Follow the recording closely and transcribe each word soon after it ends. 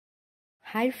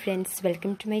Hi friends,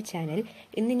 welcome to my channel.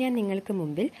 ഇന്ന് ഞാൻ നിങ്ങൾക്ക്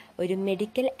മുമ്പിൽ ഒരു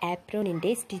മെഡിക്കൽ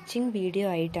ആപ്രോണിന്റെ സ്റ്റിച്ചിങ് വീഡിയോ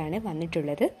ആയിട്ടാണ്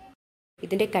വന്നിട്ടുള്ളത്.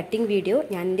 ഇതിന്റെ കട്ടിംഗ് വീഡിയോ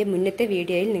ഞാൻ എൻ്റെ മുന്നത്തെ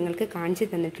വീഡിയോയിൽ നിങ്ങൾക്ക് കാണിച്ചു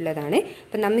തന്നിട്ടുള്ളതാണ്.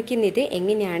 അപ്പോൾ നമുക്ക് ഇന്ന് ഇത്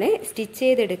എങ്ങനെയാണ് സ്റ്റിച്ച്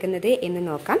ചെയ്തെടുക്കുന്നത് എന്ന്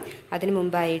നോക്കാം. അതിനു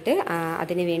മുമ്പായിട്ട്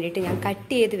അതിനു വേണ്ടിയിട്ട് ഞാൻ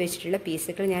കട്ട് ചെയ്ത് വെച്ചിട്ടുള്ള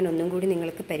പീസുകൾ ഞാൻ ഒന്നും കൂടി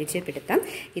നിങ്ങൾക്ക് പരിചയപ്പെടുത്താം.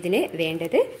 ഇതിന്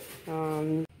വേണ്ടത്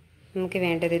നമുക്ക്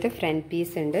വേണ്ടത് ഇത് ഫ്രണ്ട്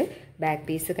പീസ് ഉണ്ട്, ബാക്ക്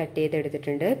പീസ് കട്ട്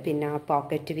ചെയ്തെടുത്തിട്ടുണ്ട്, പിന്നെ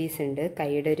പോക്കറ്റ് പീസ് ഉണ്ട്,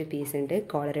 കൈയുടെ ഒരു പീസ് ഉണ്ട്,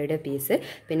 കോളറുടെ പീസ്,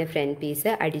 പിന്നെ ഫ്രണ്ട് പീസ്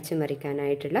അടിച്ചു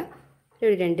മറിക്കാനായിട്ടുള്ള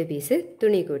ഒരു 2 പീസ്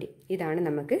തുണി കൂടി. ഇതാണ്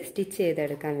നമുക്ക് സ്റ്റിച്ച്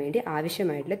ചെയ്തെടുക്കാൻ വേണ്ടി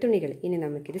ആവശ്യമായിട്ടുള്ള തുണികൾ. ഇനി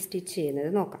നമുക്കിത് സ്റ്റിച്ച് ചെയ്യുന്നത്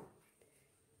നോക്കാം.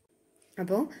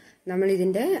 അപ്പോൾ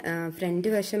നമ്മളിതിൻ്റെ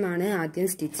ഫ്രണ്ട് വശമാണ് ആദ്യം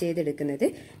സ്റ്റിച്ച് ചെയ്തെടുക്കുന്നത്.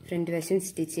 ഫ്രണ്ട് വശം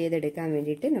സ്റ്റിച്ച് ചെയ്തെടുക്കാൻ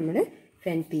വേണ്ടിയിട്ട് നമ്മൾ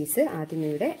ഫ്രണ്ട് പീസ് ആദ്യം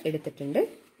ഇവിടെ എടുത്തിട്ടുണ്ട്.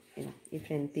 ഈ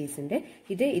ഫ്രണ്ട് പീസിൻ്റെ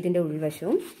ഇതിൻ്റെ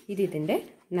ഉൾവശവും ഇതിൻ്റെ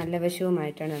നല്ല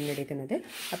വശവുമായിട്ടാണ് നമ്മൾ എടുക്കുന്നത്.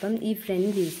 അപ്പം ഈ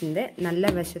ഫ്രണ്ട് പീസിൻ്റെ നല്ല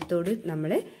വശത്തോട്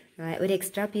നമ്മൾ ഒരു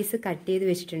എക്സ്ട്രാ പീസ് കട്ട് ചെയ്ത്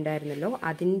വെച്ചിട്ടുണ്ടായിരുന്നല്ലോ,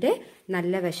 അതിൻ്റെ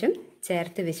നല്ല വശം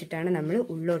ചേർത്ത് വെച്ചിട്ടാണ് നമ്മൾ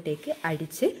ഉള്ളോട്ടേക്ക്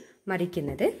അടിച്ച്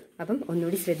മറിക്കുന്നത്. അപ്പം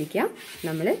ഒന്നുകൂടി ശ്രദ്ധിക്കുക,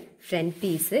 നമ്മൾ ഫ്രണ്ട്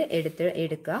പീസ്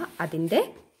എടുക്കുക, അതിൻ്റെ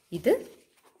ഇത്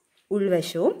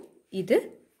ഉൾവശവും ഇത്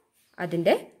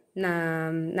അതിൻ്റെ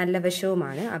നല്ല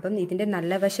വശവുമാണ്. അപ്പം ഇതിൻ്റെ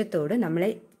നല്ല വശത്തോട് നമ്മൾ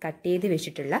കട്ട് ചെയ്ത്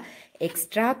വെച്ചിട്ടുള്ള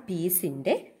എക്സ്ട്രാ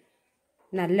പീസിൻ്റെ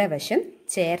നല്ല വശം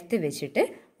ചേർത്ത് വെച്ചിട്ട്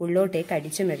ഉള്ളോട്ടേക്ക്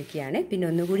അടിച്ചു മറിക്കുകയാണ്. പിന്നെ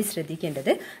ഒന്നുകൂടി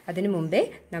ശ്രദ്ധിക്കേണ്ടത്, അതിനു മുമ്പേ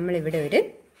നമ്മളിവിടെ ഒരു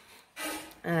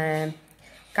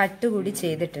കട്ട് കൂടി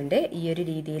ചെയ്തിട്ടുണ്ട്. ഈ ഒരു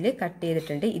രീതിയിൽ കട്ട്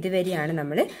ചെയ്തിട്ടുണ്ട്. ഇതുവരെയാണ്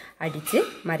നമ്മൾ അടിച്ച്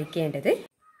മറിക്കേണ്ടത്.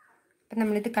 അപ്പം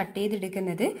നമ്മളിത് കട്ട്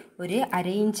ചെയ്തെടുക്കുന്നത് ഒരു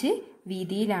 1/2 ഇഞ്ച്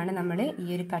വീതിയിലാണ് നമ്മൾ ഈ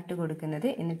ഒരു കട്ട് കൊടുക്കുന്നത്.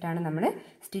 എന്നിട്ടാണ് നമ്മൾ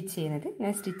സ്റ്റിച്ച് ചെയ്യുന്നത്.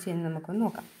 ഞാൻ സ്റ്റിച്ച് ചെയ്യുന്നത് നമുക്കൊന്ന്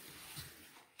നോക്കാം.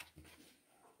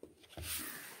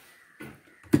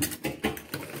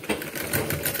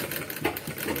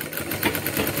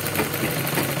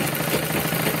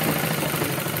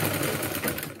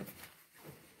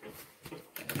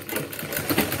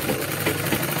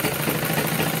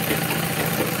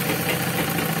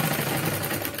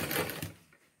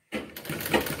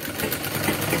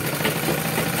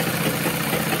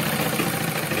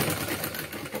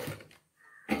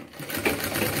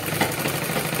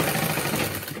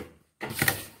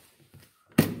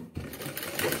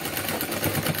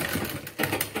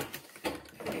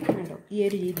 ഈ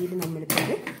ഒരു രീതിയിൽ നമ്മളിപ്പോൾ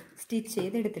സ്റ്റിച്ച്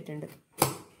ചെയ്തെടുത്തിട്ടുണ്ട്.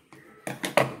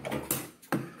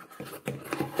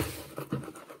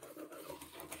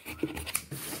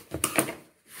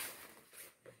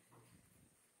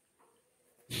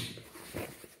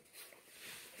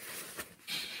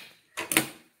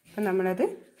 അപ്പം നമ്മളത്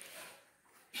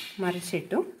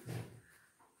മറിച്ചിട്ടു.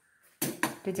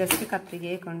 ജസ്റ്റ്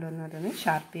കത്രികയെ കൊണ്ടുവന്ന് അതൊന്ന്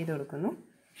ഷാർപ്പ് ചെയ്ത് കൊടുക്കുന്നു.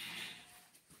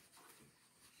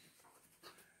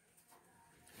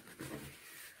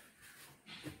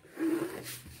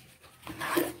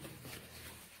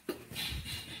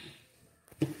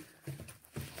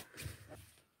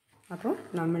 അപ്പോൾ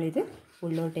നമ്മളിത്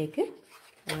ഉള്ളോട്ടേക്ക്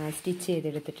സ്റ്റിച്ച്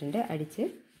ചെയ്തെടുത്തിട്ടുണ്ട്, അടിച്ച്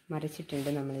മറിച്ചിട്ടുണ്ട്.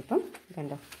 നമ്മളിപ്പം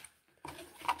കണ്ടോ,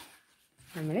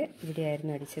 നമ്മൾ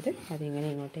ഇവിടെയായിരുന്നു അടിച്ചത്, അതിങ്ങനെ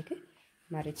ഇങ്ങോട്ടേക്ക്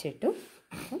മറിച്ചിട്ടു.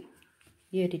 അപ്പം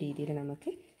ഈ ഒരു രീതിയിൽ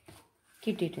നമുക്ക്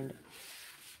കിട്ടിയിട്ടുണ്ട്.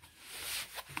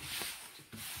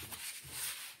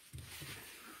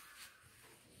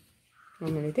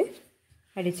 നമ്മളിത്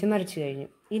അടിച്ച് മറിച്ച് കഴിഞ്ഞു.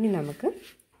 ഇനി നമുക്ക്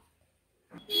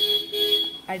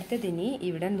അടുത്തതിനി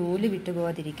ഇവിടെ നൂല്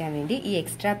വിട്ടുപോകാതിരിക്കാൻ വേണ്ടി ഈ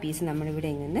എക്സ്ട്രാ പീസ്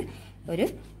നമ്മളിവിടെ നിന്ന്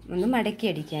ഒന്ന് മടക്കി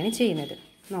അടിക്കുകയാണ് ചെയ്യുന്നത്.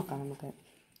 നോക്കാം നമുക്ക്.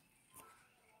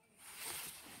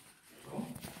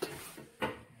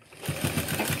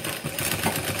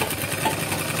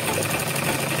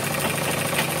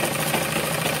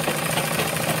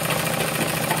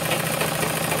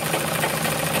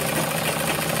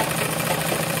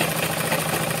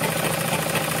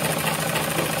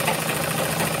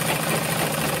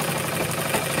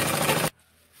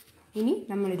 ഇനി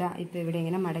നമ്മളിതാ ഇപ്പോൾ ഇവിടെ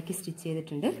ഇങ്ങനെ മടക്കി സ്റ്റിച്ച്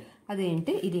ചെയ്തിട്ടുണ്ട്. അത്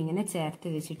കഴിഞ്ഞിട്ട് ഇതിങ്ങനെ ചേർത്ത്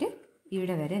വെച്ചിട്ട്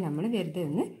ഇവിടെ വരെ നമ്മൾ വെറുതെ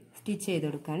ഒന്ന് സ്റ്റിച്ച് ചെയ്ത്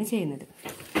കൊടുക്കുകയാണ് ചെയ്യുന്നത്.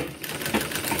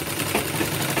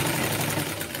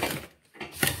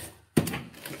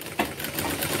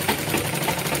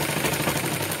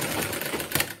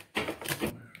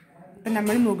 അപ്പം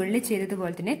നമ്മൾ മുകളിൽ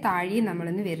ചെയ്തതുപോലെ തന്നെ താഴെയും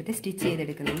നമ്മളൊന്ന് വെറുതെ സ്റ്റിച്ച്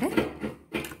ചെയ്തെടുക്കുന്നുണ്ട്.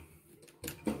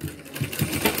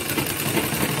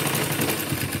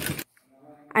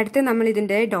 അടുത്ത് നമ്മൾ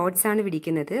ഇതിൻ്റെ ഡോട്ട്സ് ആണ്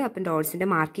പിടിക്കുന്നത്. അപ്പം ഡോട്ട്സിൻ്റെ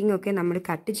മാർക്കിംഗ് ഒക്കെ നമ്മൾ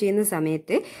കട്ട് ചെയ്യുന്ന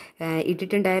സമയത്ത്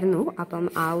ഇട്ടിട്ടുണ്ടായിരുന്നു. അപ്പം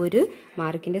ആ ഒരു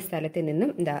മാർക്കിൻ്റെ സ്ഥലത്ത് നിന്നും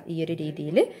ഈ ഒരു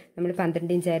രീതിയിൽ നമ്മൾ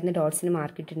 12 ഇഞ്ചായിരുന്നു ഡോട്ട്സിന്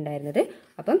മാർക്ക് ഇട്ടിട്ടുണ്ടായിരുന്നത്.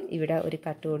 അപ്പം ഇവിടെ ഒരു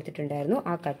കട്ട് കൊടുത്തിട്ടുണ്ടായിരുന്നു.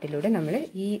 ആ കട്ടിലൂടെ നമ്മൾ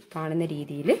ഈ കാണുന്ന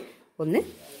രീതിയിൽ ഒന്ന്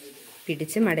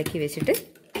പിടിച്ച് മടക്കി വെച്ചിട്ട്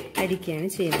അടിക്കുകയാണ്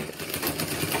ചെയ്യുന്നത്.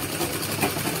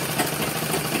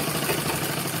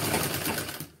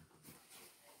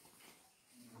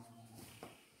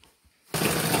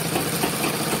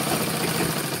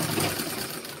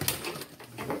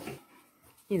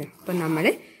 ഇതാ അപ്പോൾ നമ്മൾ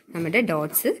നമ്മുടെ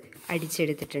ഡോട്ട്സ്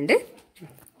അടിച്ചെടുത്തിട്ടുണ്ട്.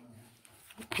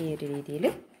 ഈ ഒരു രീതിയിൽ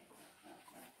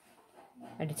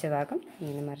അടിച്ച ഭാഗം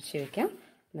ഇങ്ങനെ മറിച്ച് വയ്ക്കാം.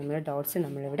 നമ്മൾ ഡോട്ട്സ്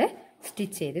നമ്മളിവിടെ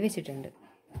സ്റ്റിച്ച് ചെയ്ത് വെച്ചിട്ടുണ്ട്.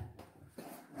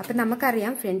 അപ്പം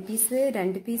നമുക്കറിയാം ഫ്രണ്ട് പീസ്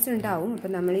 2 പീസ് ഉണ്ടാവും.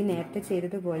 അപ്പം നമ്മൾ ഈ നേരത്തെ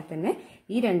ചെയ്തതുപോലെ തന്നെ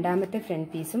ഈ രണ്ടാമത്തെ ഫ്രണ്ട്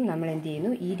പീസും നമ്മൾ എന്ത്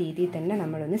ചെയ്യുന്നു, ഈ രീതിയിൽ തന്നെ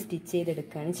നമ്മളൊന്ന് സ്റ്റിച്ച്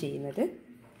ചെയ്തെടുക്കുകയാണ് ചെയ്യുന്നത്.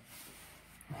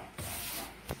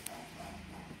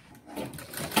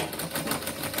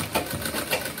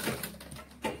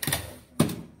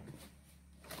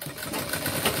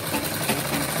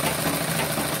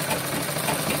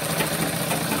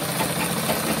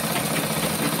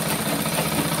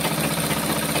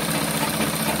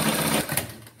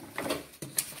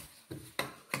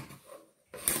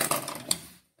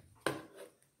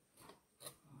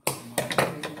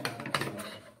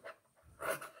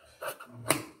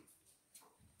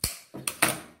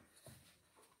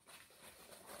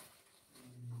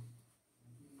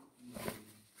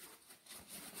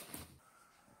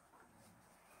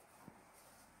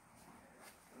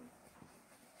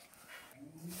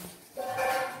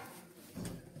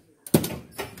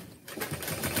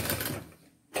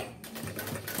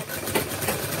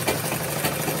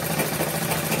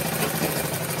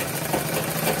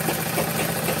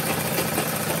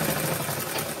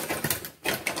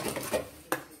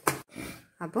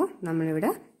 അപ്പോൾ നമ്മളിവിടെ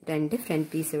 2 ഫ്രണ്ട്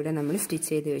പീസ് ഇവിടെ നമ്മൾ സ്റ്റിച്ച്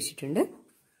ചെയ്ത് വെച്ചിട്ടുണ്ട്.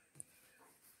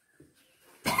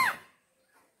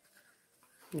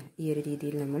 ഈ ഒരു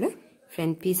രീതിയിൽ നമ്മൾ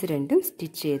ഫ്രണ്ട് പീസ് 2ഉം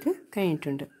സ്റ്റിച്ച് ചെയ്ത്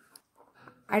കഴിഞ്ഞിട്ടുണ്ട്.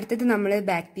 അടുത്തത് നമ്മൾ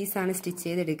ബാക്ക് പീസാണ് സ്റ്റിച്ച്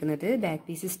ചെയ്തെടുക്കുന്നത്. ബാക്ക്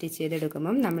പീസ് സ്റ്റിച്ച്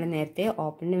ചെയ്തെടുക്കുമ്പം നമ്മൾ നേരത്തെ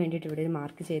ഓപ്പണിന് വേണ്ടിയിട്ട് ഇവിടെ ഒരു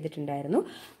മാർക്ക് ചെയ്തിട്ടുണ്ടായിരുന്നു.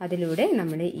 അതിലൂടെ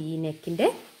നമ്മൾ ഈ നെക്കിൻ്റെ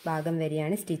ഭാഗം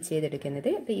വരെയാണ് സ്റ്റിച്ച് ചെയ്തെടുക്കുന്നത്.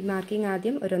 അപ്പോൾ ഈ മാർക്കിംഗ്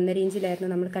ആദ്യം ഒരു 1.5 ഇഞ്ചിലായിരുന്നു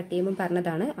നമ്മൾ കട്ട് ചെയ്യുമ്പോൾ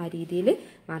പറഞ്ഞതാണ്. ആ രീതിയിൽ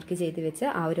മാർക്ക് ചെയ്ത് വെച്ച്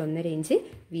ആ ഒരു 1.5 ഇഞ്ച്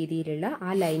വീതിയിലുള്ള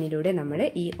ആ ലൈനിലൂടെ നമ്മൾ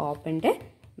ഈ ഓപ്പണിൻ്റെ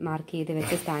മാർക്ക് ചെയ്ത്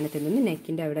വെച്ച സ്ഥാനത്ത് നിന്ന്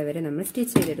നെക്കിൻ്റെ അവിടെ വരെ നമ്മൾ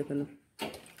സ്റ്റിച്ച് ചെയ്തെടുക്കുന്നു.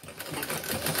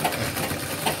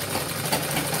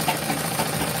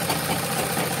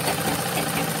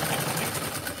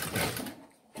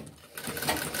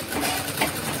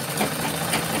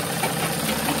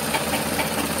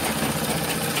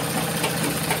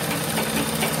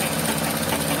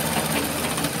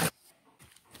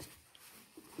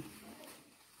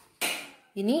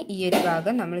 ഇനി ഈ ഒരു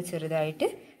ഭാഗം നമ്മൾ ചെറുതായിട്ട്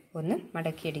ഒന്ന്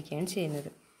മടക്കിയടിക്കുകയാണ് ചെയ്യുന്നത്.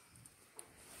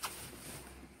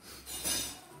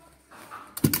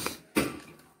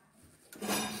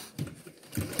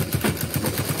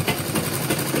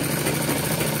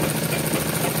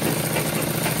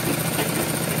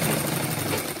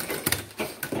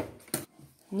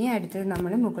 ഇനി അടുത്തത്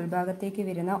നമ്മൾ മുകൾ ഭാഗത്തേക്ക്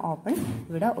വരുന്ന ഓപ്പൺ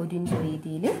ഇവിടെ 1 ഇഞ്ച്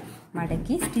വീതിയിൽ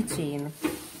മടക്കി സ്റ്റിച്ച് ചെയ്യുന്നു.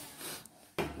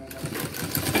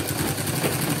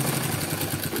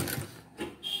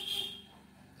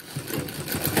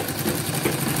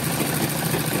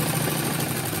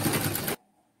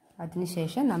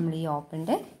 അതിനുശേഷം നമ്മൾ ഈ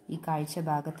ഓപ്പണിൻ്റെ ഈ കാഴ്ച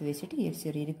ഭാഗത്ത് വെച്ചിട്ട് ഈ ഒരു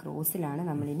ചെറിയൊരു ക്രോസിലാണ്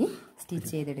നമ്മളിനി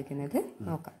സ്റ്റിച്ച് ചെയ്തെടുക്കുന്നത്.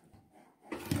 നോക്കാം.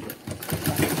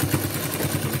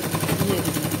 ഈ ഒരു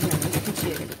രീതിയിൽ നമ്മൾ സ്റ്റിച്ച്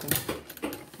ചെയ്തെടുക്കുന്നു.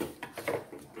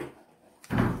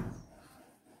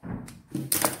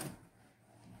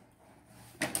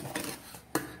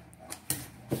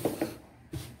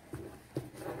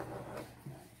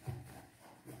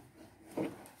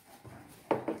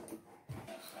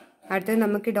 അടുത്തത്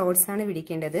നമുക്ക് ഡോട്ട്സ് ആണ്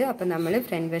പിടിക്കേണ്ടത്. അപ്പം നമ്മൾ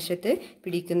ഫ്രണ്ട് വശത്ത്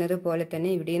പിടിക്കുന്നത് പോലെ തന്നെ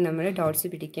ഇവിടെയും നമ്മൾ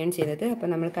ഡോട്ട്സ് പിടിക്കുകയാണ് ചെയ്തത്.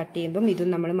 അപ്പം നമ്മൾ കട്ട് ചെയ്യുമ്പം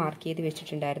ഇതും നമ്മൾ മാർക്ക് ചെയ്ത്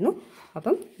വെച്ചിട്ടുണ്ടായിരുന്നു.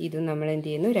 അപ്പം ഇതും നമ്മൾ എന്ത്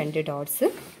ചെയ്യുന്നു, 2 ഡോട്ട്സ്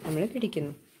നമ്മൾ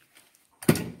പിടിക്കുന്നു.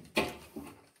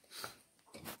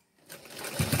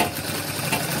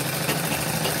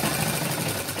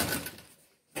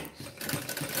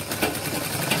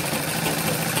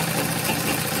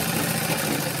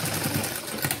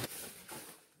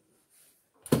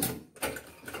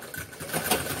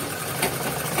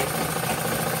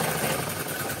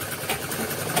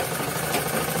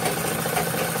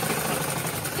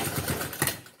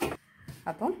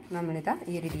 അപ്പം നമ്മളിതാ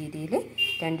ഈ ഒരു രീതിയിൽ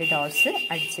 2 ഡോട്ട്സ്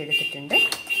അടിച്ചെടുത്തിട്ടുണ്ട്.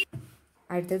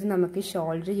 അടുത്തത് നമുക്ക്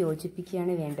ഷോൾഡർ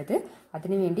യോജിപ്പിക്കുകയാണ് വേണ്ടത്.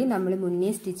 അതിനുവേണ്ടി നമ്മൾ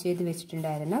മുന്നേ സ്റ്റിച്ച് ചെയ്ത്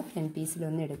വെച്ചിട്ടുണ്ടായിരുന്ന ഫ്രണ്ട്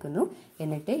പീസിലൊന്ന് എടുക്കുന്നു.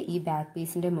 എന്നിട്ട് ഈ ബാക്ക്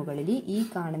പീസിൻ്റെ മുകളിൽ ഈ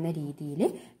കാണുന്ന രീതിയിൽ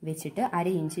വെച്ചിട്ട്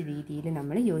 1/2 ഇഞ്ച് വീതിയിൽ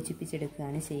നമ്മൾ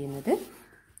യോജിപ്പിച്ചെടുക്കുകയാണ് ചെയ്യുന്നത്.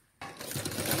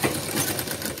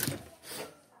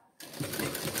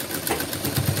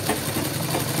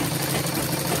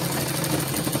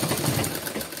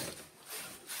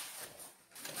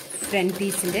 ഫ്രണ്ട്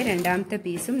പീസിൻ്റെ രണ്ടാമത്തെ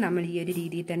പീസും നമ്മൾ ഈ ഒരു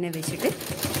രീതിയിൽ തന്നെ വെച്ചിട്ട്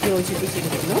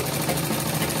യോജിപ്പിച്ചെടുക്കുന്നു.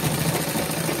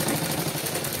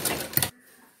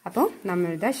 അപ്പോൾ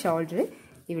നമ്മളുടെ ഷോൾഡർ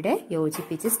ഇവിടെ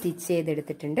യോജിപ്പിച്ച് സ്റ്റിച്ച്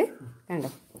ചെയ്തെടുത്തിട്ടുണ്ട്.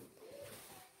 കണ്ടോ,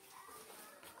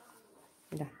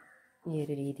 ഇതാ ഈ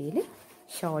ഒരു രീതിയിൽ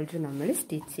ഷോൾഡർ നമ്മൾ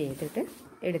സ്റ്റിച്ച് ചെയ്തിട്ട്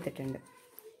എടുത്തിട്ടുണ്ട്.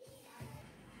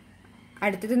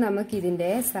 അടുത്തത് നമുക്ക് ഇതിൻ്റെ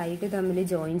സൈഡ് തമ്മിൽ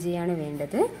ജോയിൻ ചെയ്യാണ്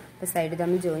വേണ്ടത്. അപ്പോൾ സൈഡ്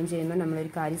തമ്മിൽ ജോയിൻ ചെയ്യുമ്പോൾ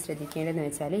നമ്മളൊരു കാര്യം ശ്രദ്ധിക്കേണ്ടതെന്ന്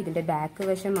വെച്ചാൽ ഇതിൻ്റെ ബാക്ക്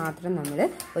വശം മാത്രം നമ്മൾ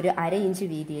ഒരു 1/2 ഇഞ്ച്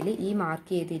വീതിയിൽ ഈ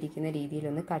മാർക്ക് ചെയ്തിരിക്കുന്ന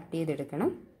രീതിയിലൊന്ന് കട്ട് ചെയ്തെടുക്കണം.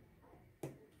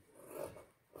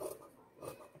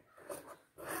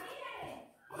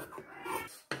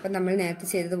 അപ്പം നമ്മൾ നേരത്തെ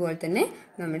ചെയ്തതുപോലെ തന്നെ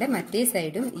നമ്മുടെ മറ്റേ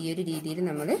സൈഡും ഈ ഒരു രീതിയിൽ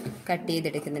നമ്മൾ കട്ട്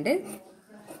ചെയ്തെടുക്കുന്നുണ്ട്.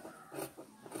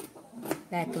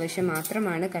 ബാക്ക് വശം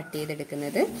മാത്രമാണ് കട്ട്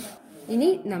ചെയ്തെടുക്കുന്നത്. ഇനി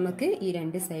നമുക്ക് ഈ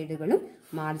 2 സൈഡുകളും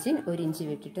മാർജിൻ 1 ഇഞ്ച്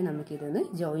വിട്ടിട്ട് നമുക്കിതൊന്ന്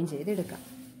ജോയിൻ ചെയ്തെടുക്കാം.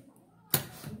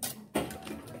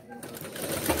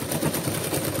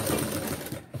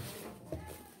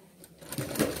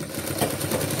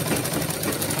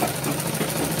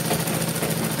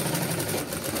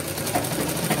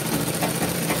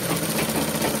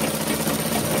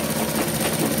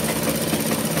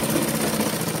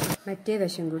 മറ്റേ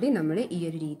വശം കൂടി നമ്മൾ ഈ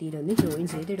ഒരു രീതിയിലൊന്ന് ജോയിൻ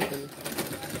ചെയ്തെടുക്കുന്നു.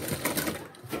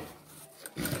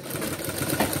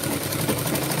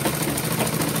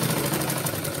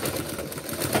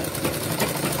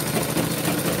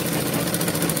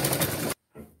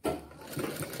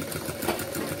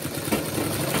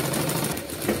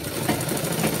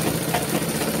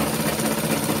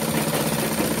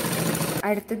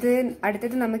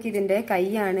 അടുത്തത് നമുക്ക് ഇതിൻ്റെ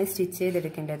കൈയാണ് സ്റ്റിച്ച്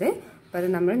ചെയ്തെടുക്കേണ്ടത്. അപ്പോൾ അത്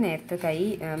നമ്മൾ നേരത്തെ കൈ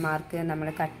മാർക്ക് നമ്മൾ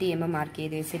കട്ട് ചെയ്യുമ്പോൾ മാർക്ക്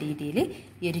ചെയ്ത് വെച്ച രീതിയിൽ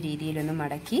ഈ ഒരു രീതിയിലൊന്ന്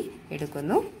മടക്കി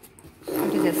എടുക്കുന്നു.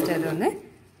 എന്നിട്ട് ജസ്റ്റ് അതൊന്ന്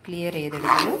ക്ലിയർ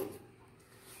ചെയ്തെടുക്കുന്നു.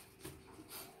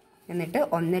 എന്നിട്ട്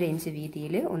 1.5 ഇഞ്ച്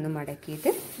വീതിയിൽ ഒന്ന്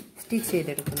മടക്കിയിട്ട് സ്റ്റിച്ച്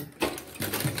ചെയ്തെടുക്കുന്നു.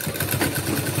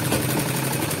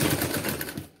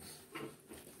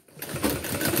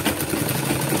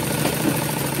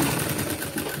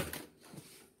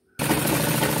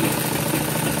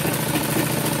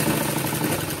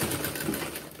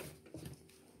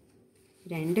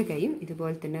 രണ്ട് കൈയും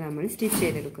ഇതുപോലെ തന്നെ നമ്മൾ സ്റ്റിച്ച്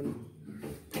ചെയ്തെടുക്കുന്നു.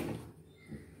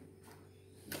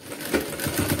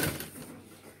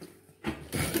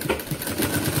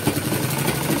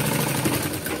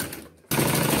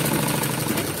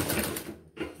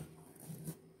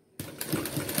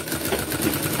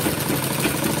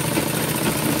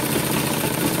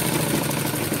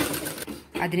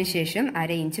 അതിനുശേഷം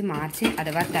 1/2 ഇഞ്ച് മാർജിൻ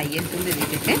അഥവാ തയ്യൽ തുമ്പ്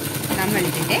വിട്ടിട്ട് നമ്മൾ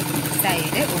ഇതിൻ്റെ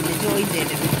സൈഡ് ഒന്ന് ജോയിൻ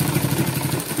ചെയ്തെടുക്കും.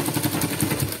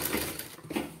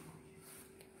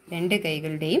 2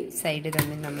 കൈകളുടെയും സൈഡ്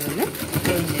തമ്മിൽ നമ്മളൊന്ന്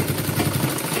ജോയിൻ ചെയ്തെടുക്കും.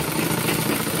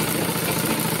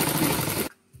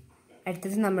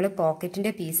 അടുത്തത് നമ്മൾ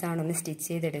പോക്കറ്റിൻ്റെ പീസാണ് ഒന്ന് സ്റ്റിച്ച്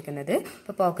ചെയ്തെടുക്കുന്നത്.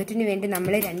 അപ്പോൾ പോക്കറ്റിന് വേണ്ടി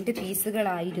നമ്മൾ 2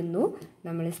 പീസുകളായിരുന്നു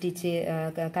നമ്മൾ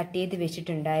കട്ട് ചെയ്ത്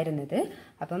വെച്ചിട്ടുണ്ടായിരുന്നത്.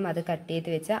 അപ്പം അത് കട്ട് ചെയ്ത്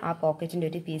വെച്ച ആ പോക്കറ്റിൻ്റെ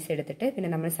ഒരു പീസ് എടുത്തിട്ട്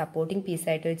പിന്നെ നമ്മൾ സപ്പോർട്ടിംഗ്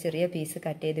പീസായിട്ട് ഒരു ചെറിയ പീസ്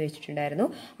കട്ട് ചെയ്ത് വെച്ചിട്ടുണ്ടായിരുന്നു.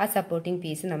 ആ സപ്പോർട്ടിംഗ്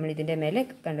പീസ് നമ്മൾ ഇതിൻ്റെ മേലെ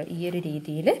കണ്ടു ഈ ഒരു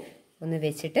രീതിയിൽ ഒന്ന്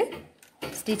വെച്ചിട്ട്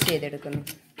സ്റ്റിച്ച് ചെയ്തെടുക്കുന്നു.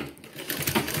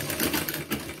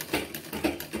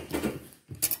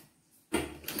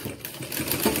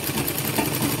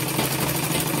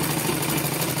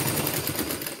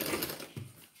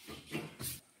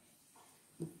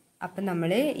 അപ്പം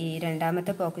നമ്മൾ ഈ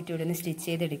രണ്ടാമത്തെ പോക്കറ്റ് കൂടെ ഒന്ന് സ്റ്റിച്ച്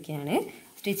ചെയ്തെടുക്കുകയാണ്.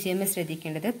 സ്റ്റിച്ച് ചെയ്യുമ്പോൾ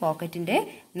ശ്രദ്ധിക്കേണ്ടത് പോക്കറ്റിൻ്റെ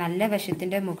നല്ല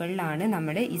വശത്തിൻ്റെ മുകളിലാണ്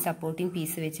നമ്മൾ ഈ സപ്പോർട്ടിംഗ്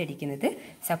പീസ് വെച്ചടിക്കുന്നത്.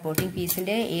 സപ്പോർട്ടിംഗ്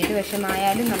പീസിൻ്റെ ഏത്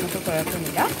വശമായാലും നമുക്ക്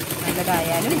കുഴപ്പമില്ല,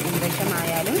 നല്ലതായാലും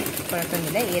ഉൾവശമായാലും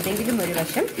കുഴപ്പമില്ല, ഏതെങ്കിലും ഒരു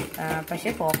വശം.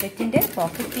 പക്ഷേ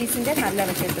പോക്കറ്റ് പീസിൻ്റെ നല്ല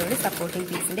വശത്തോട് സപ്പോർട്ടിംഗ്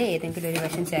പീസിൻ്റെ ഏതെങ്കിലും ഒരു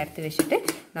വശം ചേർത്ത് വെച്ചിട്ട്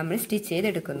നമ്മൾ സ്റ്റിച്ച്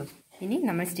ചെയ്തെടുക്കുന്നു. ഇനി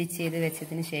നമ്മൾ സ്റ്റിച്ച് ചെയ്ത്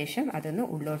വെച്ചതിന് ശേഷം അതൊന്ന്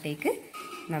ഉള്ളോട്ടേക്ക്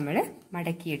നമ്മൾ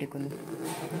മടക്കിയെടുക്കുന്നു.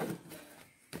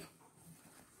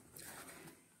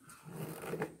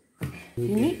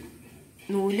 ഇനി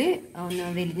നൂല് ഒന്ന്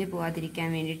വലിഞ്ഞു പോകാതിരിക്കാൻ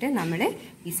വേണ്ടിയിട്ട് നമ്മൾ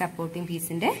ഈ സപ്പോർട്ടിംഗ്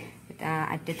പീസിൻ്റെ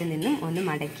അറ്റത്ത് നിന്നും ഒന്ന്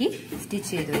മടക്കി സ്റ്റിച്ച്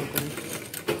ചെയ്ത് കൊടുക്കുന്നു.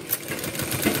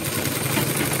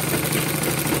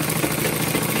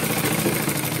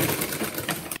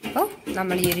 അപ്പോൾ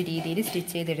നമ്മൾ ഈ ഒരു രീതിയിൽ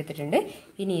സ്റ്റിച്ച് ചെയ്തെടുത്തിട്ടുണ്ട്.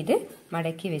 ഇനി ഇത്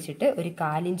മടക്കി വെച്ചിട്ട് ഒരു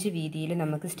 1/4 ഇഞ്ച് വീതിയിൽ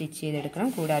നമുക്ക് സ്റ്റിച്ച് ചെയ്തെടുക്കണം.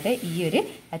 കൂടാതെ ഈ ഒരു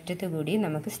അറ്റത്ത് കൂടി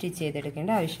നമുക്ക് സ്റ്റിച്ച്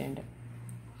ചെയ്തെടുക്കേണ്ട ആവശ്യമുണ്ട്.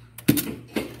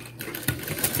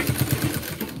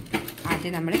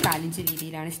 ആദ്യം നമ്മൾ 1/4 ഇഞ്ച്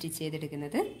വീതിയിലാണ് സ്റ്റിച്ച്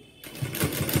ചെയ്തെടുക്കുന്നത്.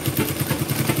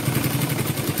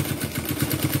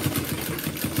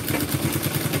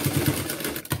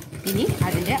 ഇനി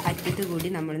അതിൻ്റെ അറ്റത്ത് കൂടി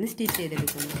നമ്മളൊന്ന് സ്റ്റിച്ച്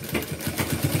ചെയ്തെടുക്കുന്നു.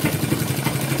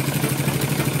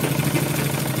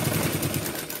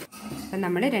 അപ്പം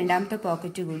നമ്മൾ രണ്ടാമത്തെ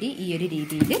പോക്കറ്റ് കൂടി ഈ ഒരു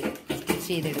രീതിയിൽ സ്റ്റിച്ച്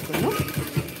ചെയ്തെടുക്കുന്നു.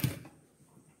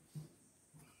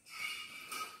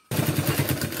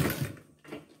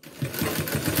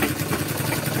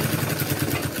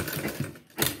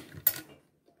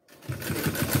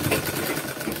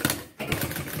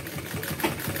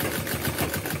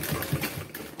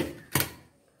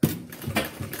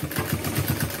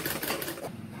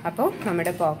 അപ്പോൾ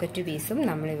നമ്മുടെ പോക്കറ്റ് പീസും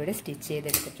നമ്മളിവിടെ സ്റ്റിച്ച്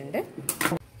ചെയ്തെടുത്തിട്ടുണ്ട്.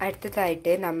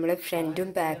 അടുത്തതായിട്ട് നമ്മൾ ഫ്രണ്ടും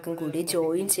ബാക്കും കൂടി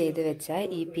ജോയിൻ ചെയ്ത് വെച്ച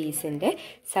ഈ പീസിൻ്റെ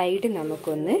സൈഡ്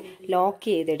നമുക്കൊന്ന് ലോക്ക്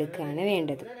ചെയ്തെടുക്കുകയാണ്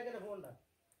വേണ്ടത്.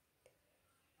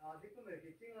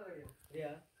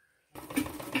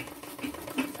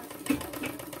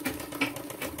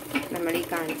 നമ്മൾ ഈ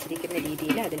കാണിച്ചിരിക്കുന്ന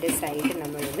രീതിയിൽ അതിൻ്റെ സൈഡ്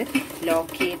നമ്മളൊന്ന്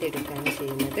ലോക്ക് ചെയ്തെടുക്കുകയാണ്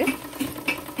ചെയ്യുന്നത്.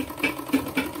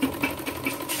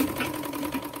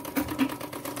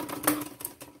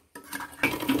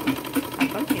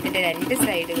 അപ്പം ഇതിൻ്റെ രണ്ട്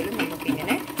സൈഡുകളും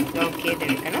നമുക്കിങ്ങനെ ലോക്ക്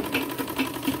ചെയ്തെടുക്കണം.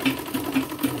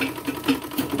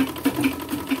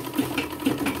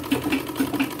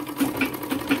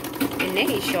 പിന്നെ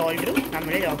ഈ ഷോൾഡറും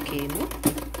നമ്മൾ ലോക്ക് ചെയ്യുന്നു.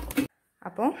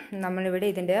 അപ്പോൾ നമ്മളിവിടെ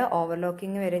ഇതിൻ്റെ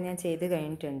ഓവർലോക്കിങ് വരെ ഞാൻ ചെയ്ത്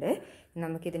കഴിഞ്ഞിട്ടുണ്ട്.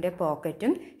 നമുക്കിതിൻ്റെ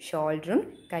പോക്കറ്റും ഷോൾഡറും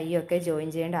കൈയൊക്കെ ജോയിൻ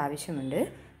ചെയ്യേണ്ട ആവശ്യമുണ്ട്.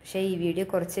 പക്ഷേ ഈ വീഡിയോ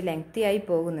കുറച്ച് ലെങ്തി ആയി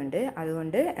പോകുന്നുണ്ട്.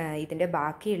 അതുകൊണ്ട് ഇതിൻ്റെ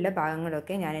ബാക്കിയുള്ള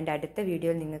ഭാഗങ്ങളൊക്കെ ഞാൻ എൻ്റെ അടുത്ത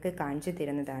വീഡിയോയിൽ നിങ്ങൾക്ക് കാണിച്ചു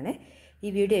തരുന്നതാണ്.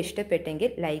 ഈ വീഡിയോ ഇഷ്ടപ്പെട്ടെങ്കിൽ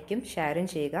ലൈക്കും ഷെയറും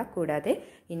ചെയ്യുക. കൂടാതെ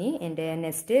ഇനി എൻ്റെ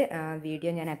നെക്സ്റ്റ്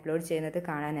വീഡിയോ ഞാൻ അപ്ലോഡ് ചെയ്യുന്നത്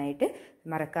കാണാനായിട്ട്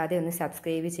മറക്കാതെ ഒന്ന്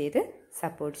സബ്സ്ക്രൈബ് ചെയ്ത്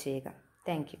സപ്പോർട്ട് ചെയ്യുക.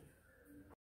 Thank you.